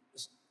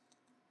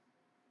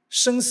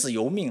生死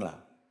由命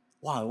了，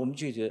我们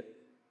就觉得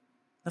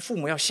那父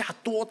母要下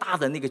多大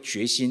的那个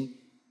决心，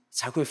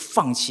才会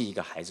放弃一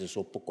个孩子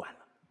说不管了。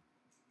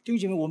弟兄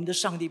姐妹，我们的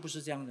上帝不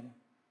是这样的吗？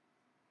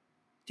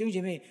弟兄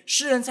姐妹，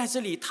诗人在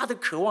这里他的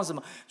渴望是什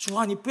么？主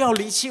啊，你不要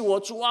离弃我，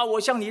主啊，我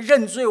向你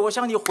认罪，我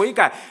向你悔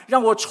改，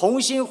让我重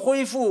新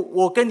恢复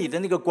我跟你的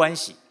那个关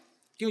系。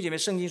弟兄姐妹，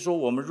圣经说，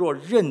我们若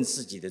认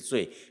自己的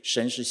罪，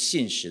神是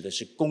信实的，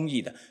是公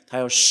义的，他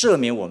要赦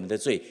免我们的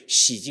罪，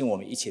洗净我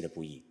们一切的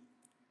不义。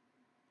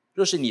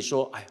若是你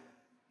说，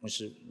牧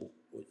师，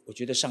我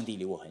觉得上帝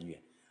离我很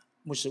远，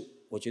牧师，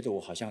我觉得我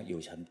好像有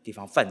很多地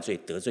方犯罪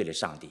得罪了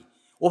上帝。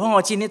我盼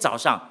望今天早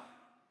上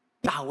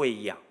大卫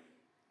一样，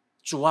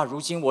主啊，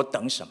如今我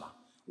等什么？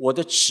我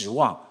的指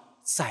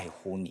望在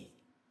乎你。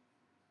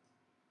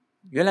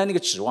原来那个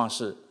指望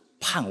是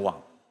盼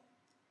望，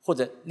或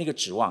者那个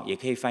指望也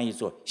可以翻译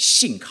作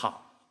信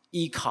靠、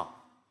依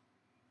靠。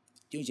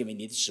弟兄姐妹，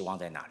你的指望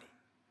在哪里？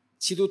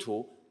基督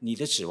徒，你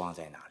的指望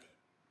在哪里？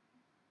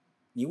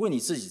你问你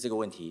自己这个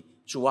问题，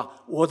主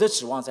啊，我的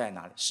指望在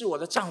哪里？是我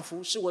的丈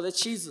夫，是我的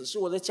妻子，是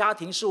我的家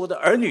庭，是我的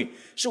儿女，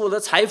是我的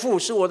财富，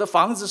是我的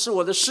房子，是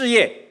我的事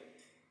业。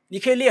你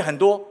可以列很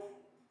多，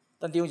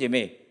但弟兄姐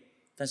妹，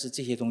但是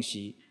这些东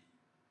西，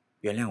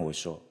原谅我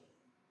说，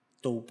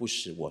都不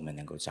是我们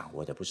能够掌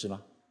握的，不是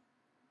吗？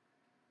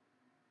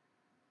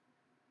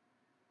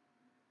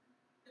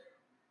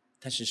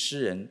但是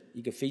诗人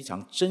一个非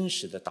常真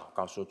实的祷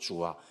告说，主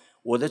啊，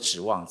我的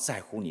指望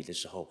在乎你的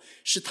时候，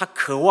是他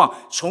渴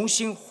望重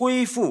新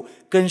恢复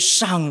跟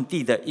上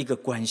帝的一个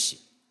关系。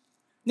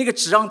那个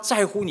指望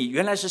在乎你，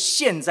原来是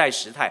现在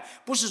时态，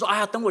不是说哎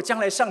呀，等我将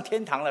来上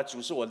天堂了，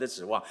主是我的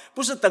指望，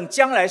不是等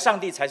将来上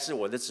帝才是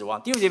我的指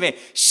望。弟兄姐妹，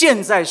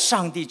现在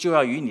上帝就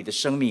要与你的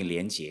生命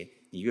连结，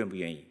你愿不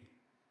愿意？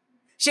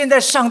现在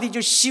上帝就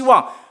希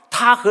望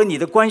他和你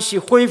的关系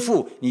恢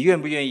复，你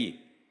愿不愿意？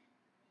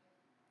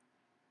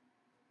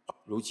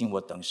如今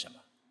我等什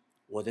么？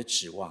我的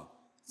指望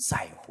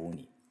在乎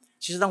你。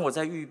其实当我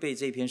在预备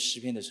这篇诗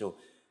篇的时候，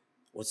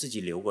我自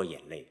己流过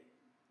眼泪。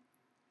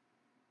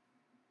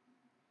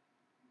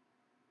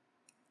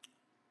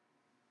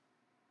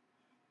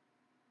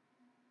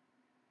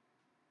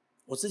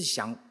我自己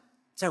想，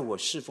在我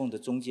侍奉的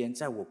中间，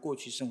在我过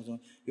去生活中，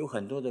有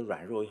很多的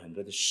软弱，有很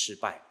多的失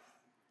败，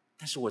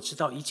但是我知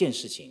道一件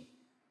事情，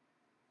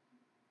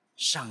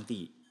上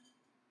帝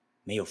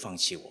没有放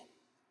弃我。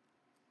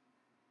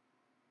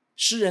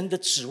诗人的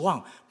指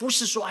望不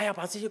是说哎呀，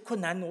把这些困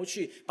难挪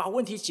去，把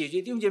问题解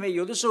决。弟兄姐妹，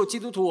有的时候基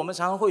督徒我们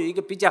常常会有一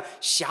个比较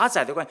狭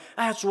窄的观念，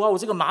哎呀，主啊，我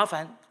这个麻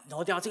烦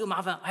挪掉，这个麻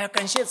烦，哎呀，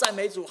感谢赞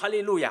美主，哈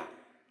利路亚。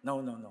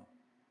 No，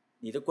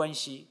 你的关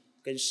系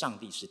跟上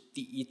帝是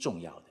第一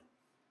重要的，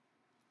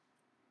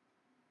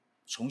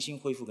重新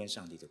恢复跟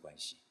上帝的关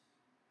系。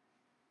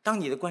当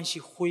你的关系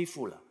恢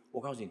复了，我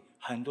告诉你，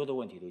很多的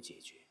问题都解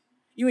决，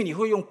因为你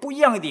会用不一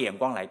样的眼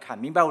光来看，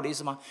明白我的意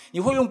思吗？你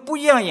会用不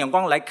一样的眼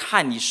光来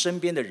看你身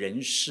边的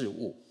人事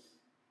物。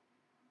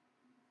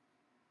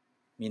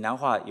闽南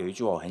话有一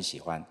句话我很喜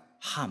欢，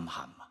喊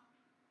喊嘛，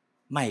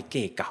卖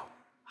gay 搞，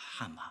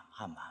喊嘛，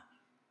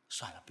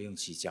算了，不用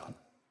计较了。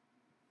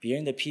别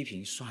人的批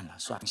评算了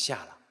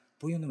下了，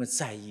不用那么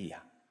在意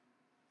啊。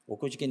我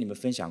过去跟你们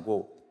分享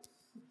过，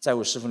在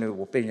我侍奉里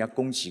我被人家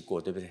攻击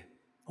过，对不对？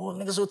哦，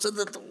那个时候真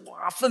的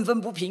哇，愤愤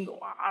不平，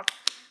哇，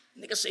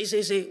那个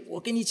谁，我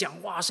跟你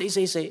讲，哇，谁，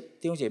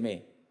弟兄姐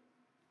妹，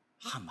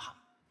喊。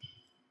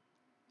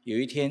有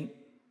一天，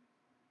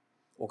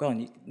我告诉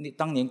你，那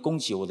当年攻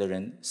击我的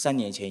人3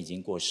年前已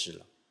经过世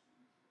了，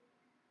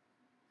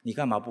你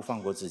干嘛不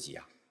放过自己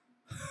啊？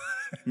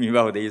明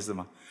白我的意思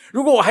吗？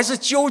如果我还是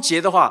纠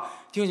结的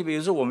话，弟兄姐妹，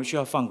有时候我们需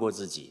要放过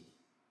自己，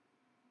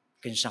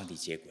跟上帝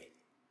接轨，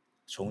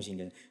重新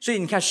跟。所以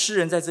你看，诗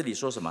人在这里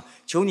说什么？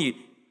求你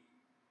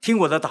听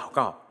我的祷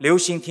告，留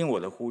心听我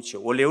的呼求。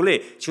我流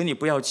泪，求你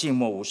不要静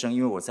默无声，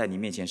因为我在你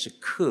面前是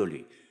客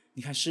旅。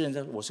你看，诗人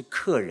在，我是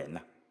客人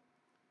啊，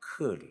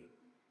客旅，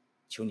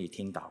求你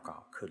听祷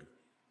告，客旅。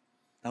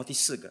然后第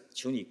4个，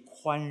求你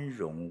宽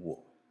容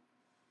我，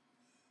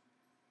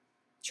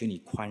求你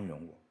宽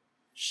容我，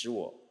使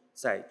我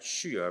在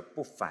去而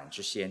不返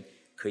之先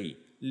可以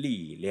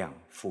力量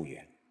复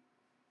原。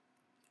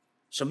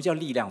什么叫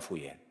力量复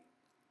原？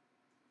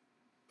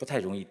不太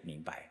容易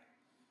明白。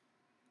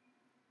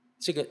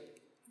这个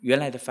原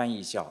来的翻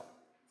译叫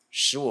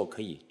使我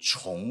可以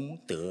重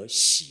得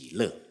喜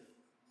乐。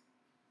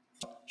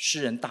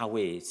诗人大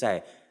卫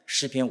在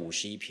诗篇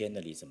51篇那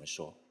里怎么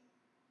说？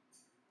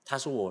他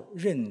说，我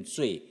认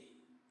罪，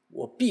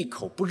我闭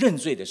口不认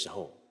罪的时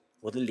候，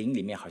我的灵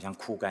里面好像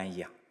枯干一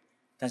样。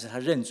但是他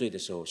认罪的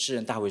时候，诗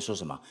人大卫说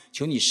什么？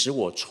求你使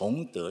我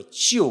重得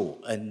救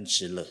恩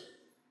之乐。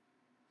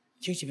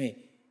弟兄姐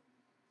妹，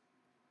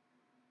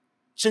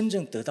真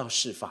正得到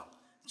释放，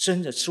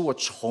真的使我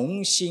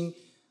重新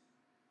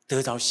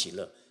得到喜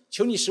乐。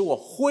求你使我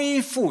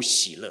恢复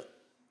喜乐，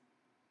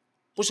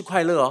不是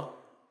快乐哦，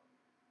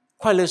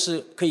快乐是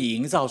可以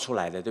营造出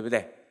来的，对不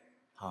对？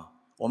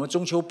我们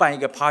中秋办一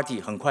个 party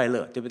很快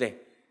乐，对不对？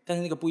但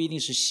是那个不一定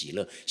是喜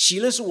乐，喜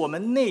乐是我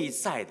们内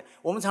在的。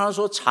我们常常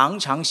说常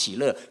常喜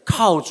乐，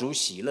靠主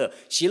喜乐，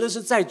喜乐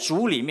是在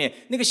主里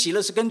面，那个喜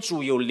乐是跟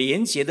主有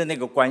连结的那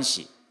个关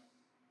系，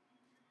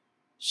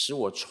使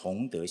我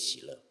重得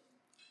喜乐。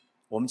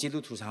我们基督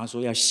徒常常说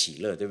要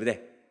喜乐，对不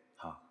对？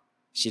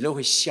喜乐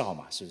会笑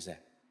嘛，是不是？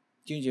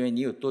弟兄姐妹，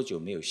你有多久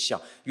没有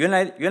笑？原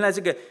来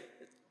这个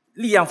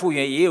力量复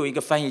原也有一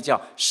个翻译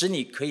叫使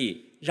你可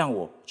以让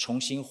我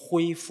重新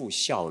恢复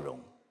笑容。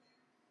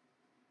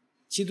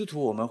基督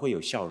徒我们会有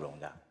笑容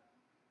的，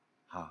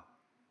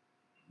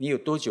你有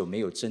多久没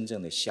有真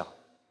正的笑？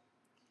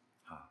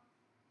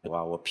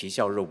哇，我皮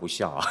笑肉不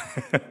笑啊，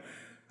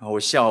我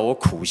笑我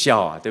苦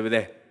笑啊，对不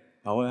对？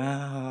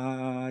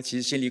其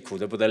实心里苦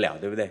得不得了，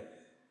对不对？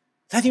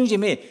弟兄姐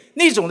妹，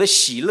那种的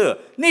喜乐，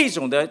那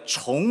种的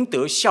重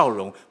得笑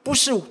容，不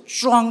是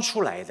装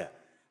出来的。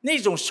那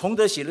种重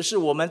得喜乐是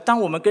当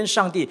我们跟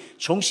上帝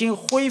重新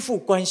恢复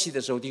关系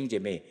的时候，弟兄姐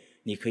妹，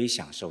你可以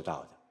享受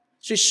到的。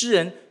所以诗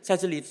人在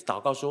这里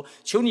祷告说，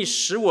求你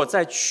使我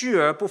在去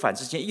而不返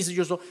之前，意思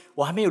就是说，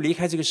我还没有离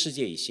开这个世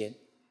界以前，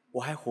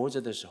我还活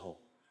着的时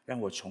候，让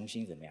我重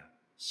新怎么样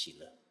喜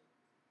乐，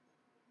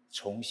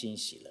重新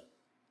喜乐。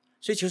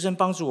所以求神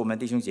帮助我们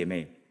弟兄姐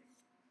妹，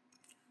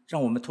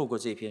让我们透过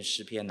这篇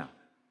诗篇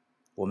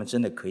我们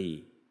真的可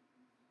以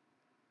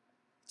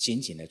紧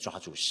紧的抓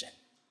住神。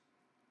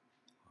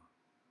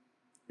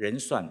人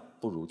算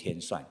不如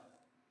天算，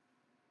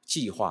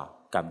计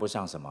划赶不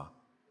上什么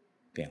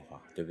变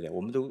化，对不对？我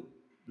们都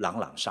朗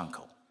朗上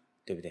口，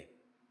对不对？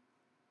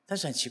但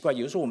是很奇怪，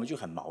有时候我们就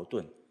很矛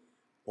盾。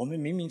我们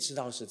明明知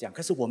道是这样，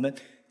可是我们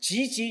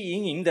汲汲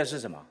营营的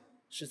是什么？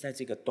是在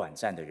这个短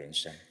暂的人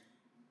生。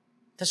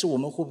但是我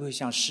们会不会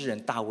像诗人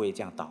大卫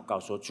这样祷告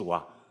说，主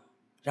啊，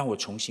让我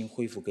重新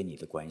恢复跟你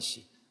的关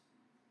系，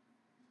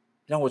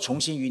让我重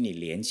新与你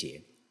连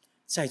结。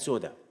在座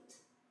的，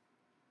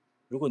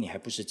如果你还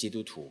不是基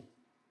督徒，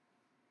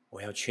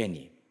我要劝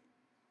你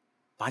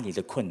把你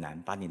的困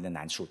难，把你的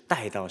难处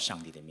带到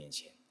上帝的面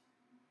前。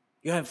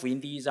约翰福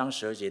音1章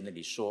12节那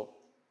里说，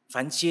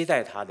凡接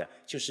待他的，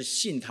就是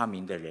信他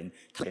名的人，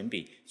他权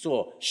柄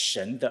做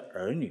神的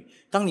儿女。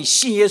当你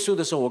信耶稣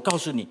的时候，我告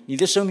诉你，你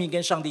的生命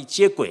跟上帝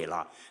接轨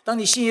了。当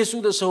你信耶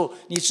稣的时候，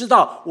你知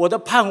道我的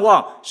盼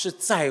望是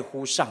在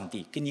乎上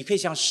帝。你可以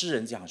像诗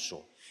人这样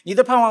说，你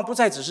的盼望不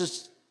再只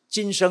是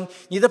今生，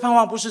你的盼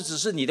望不是只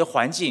是你的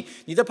环境，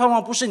你的盼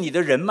望不是你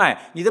的人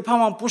脉，你的盼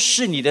望不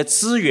是你的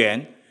资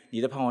源，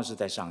你的盼望是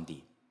在上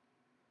帝。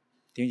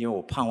弟兄姐妹，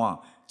我盼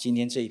望今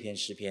天这一篇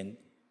诗篇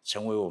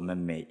成为我们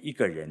每一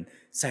个人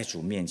在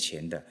主面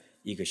前的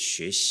一个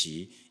学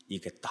习，一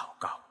个祷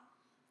告。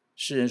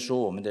诗人说，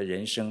我们的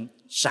人生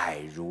窄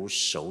如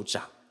手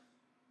掌，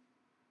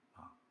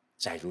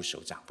窄如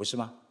手掌，不是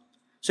吗？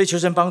所以求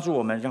神帮助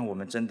我们，让我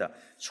们真的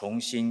重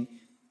新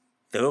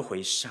得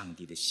回上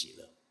帝的喜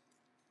乐。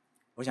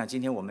我想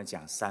今天我们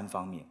讲3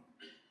方面，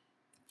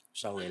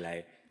稍微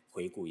来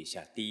回顾一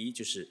下。第一，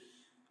就是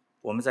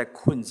我们在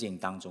困境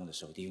当中的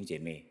时候，弟兄姐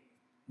妹，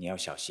你要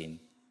小心，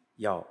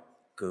要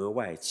格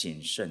外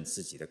谨慎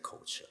自己的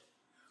口舌，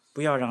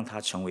不要让它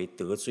成为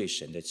得罪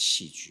神的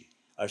器具，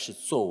而是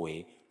作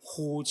为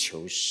呼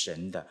求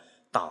神的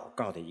祷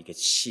告的一个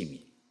器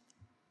皿。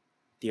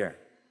第二，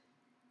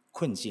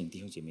困境，弟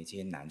兄姐妹，这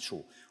些难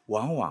处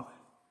往往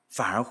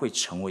反而会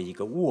成为一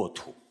个沃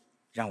土，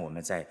让我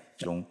们在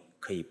中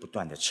可以不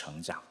断的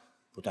成长，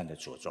不断的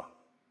茁壮。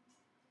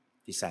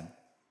第三，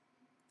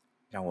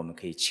让我们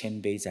可以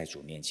谦卑在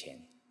主面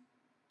前，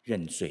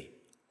认罪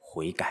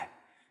悔改，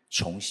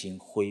重新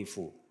恢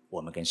复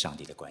我们跟上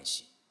帝的关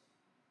系。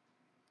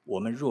我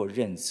们若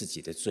认自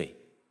己的罪，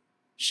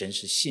神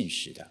是信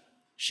实的，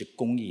是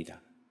公义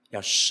的，要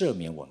赦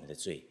免我们的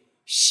罪，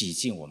洗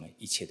净我们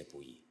一切的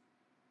不义。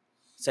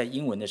在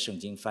英文的圣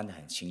经翻得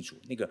很清楚，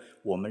那个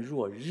我们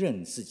若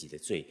认自己的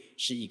罪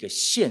是一个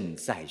现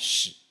在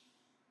式，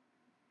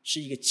是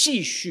一个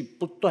继续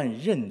不断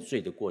认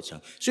罪的过程。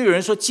所以有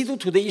人说，基督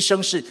徒的一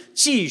生是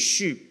继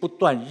续不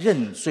断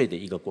认罪的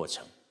一个过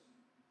程。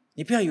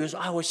你不要以为说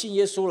我信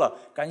耶稣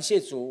了，感谢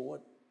主，我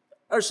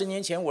20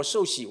年前我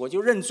受洗，我就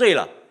认罪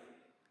了。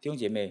弟兄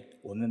姐妹，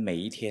我们每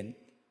一天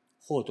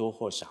或多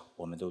或少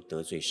我们都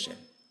得罪神，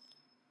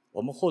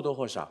我们或多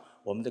或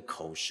少我们的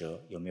口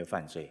舌有没有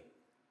犯罪？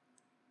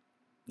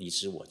你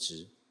知我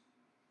知，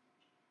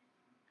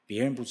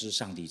别人不知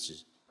上帝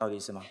知，到底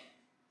是吗？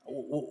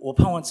我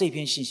盼望这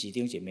篇信息，弟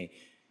兄姐妹，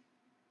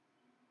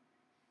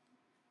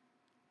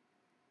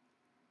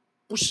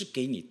不是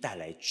给你带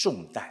来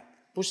重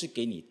担，不是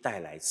给你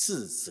带来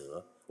自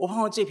责。我盼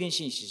望这篇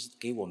信息是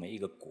给我们一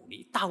个鼓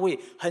励。大卫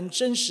很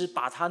真实，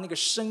把他那个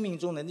生命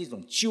中的那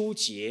种纠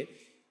结，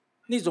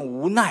那种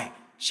无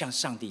奈向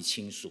上帝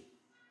倾诉。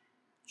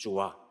主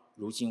啊，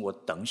如今我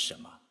等什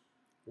么？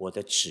我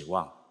的指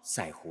望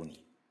在乎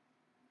你。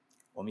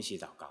我们一起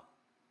祷告。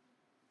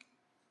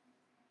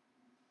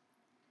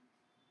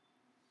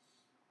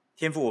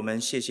天父，我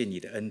们谢谢你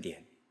的恩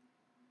典。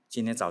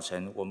今天早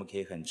晨我们可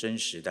以很真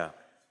实的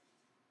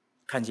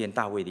看见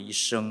大卫的一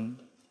生，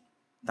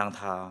当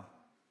他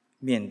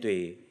面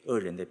对恶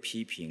人的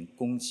批评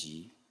攻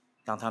击，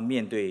当他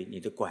面对你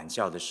的管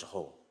教的时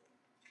候，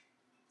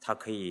他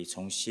可以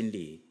从心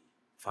里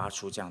发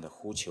出这样的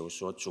呼求，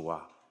说，主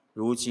啊，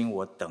如今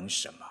我等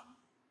什么？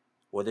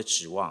我的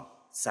指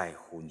望在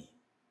乎你。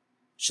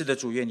是的，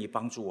主，愿你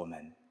帮助我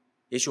们。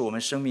也许我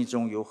们生命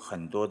中有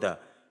很多的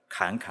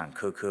坎坎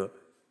坷坷，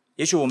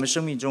也许我们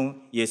生命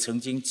中也曾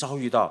经遭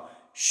遇到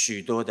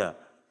许多的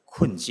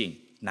困境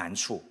难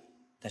处，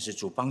但是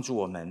主帮助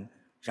我们，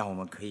让我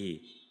们可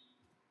以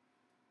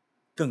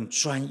更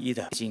专一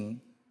的心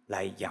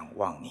来仰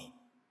望你。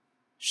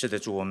是的，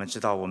主，我们知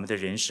道我们的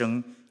人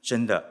生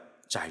真的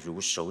窄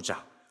如手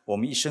掌，我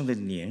们一生的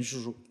年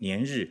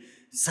日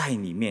在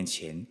你面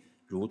前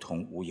如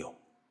同无有，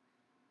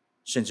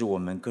甚至我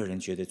们个人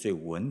觉得最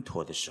稳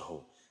妥的时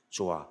候，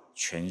主啊，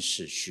全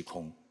是虚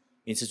空。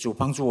因此主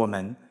帮助我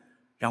们，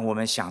让我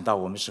们想到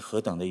我们是何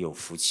等的有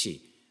福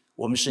气，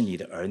我们是你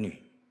的儿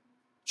女。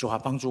主啊，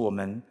帮助我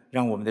们，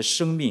让我们的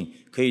生命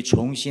可以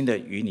重新的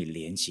与你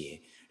连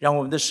结，让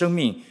我们的生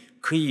命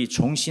可以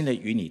重新的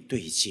与你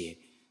对接。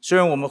虽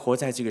然我们活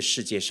在这个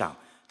世界上，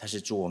但是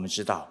主，我们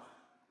知道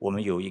我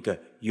们有一个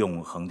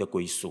永恒的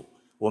归宿，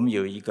我们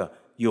有一个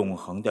永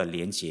恒的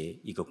连结，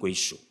一个归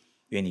属。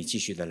愿你继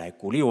续的来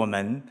鼓励我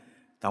们，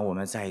当我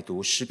们在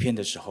读诗篇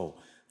的时候，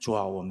主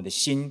啊，我们的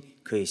心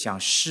可以像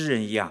诗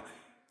人一样，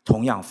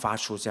同样发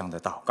出这样的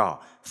祷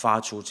告，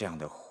发出这样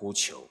的呼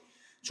求。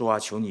主啊，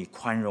求你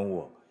宽容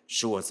我，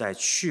使我在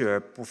去而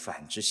不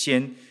返之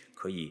先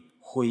可以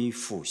恢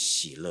复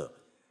喜乐。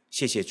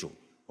谢谢主，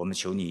我们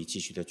求你继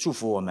续的祝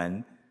福我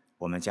们，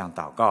我们将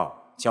祷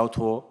告交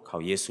托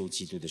靠耶稣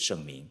基督的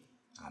圣名，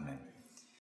阿们。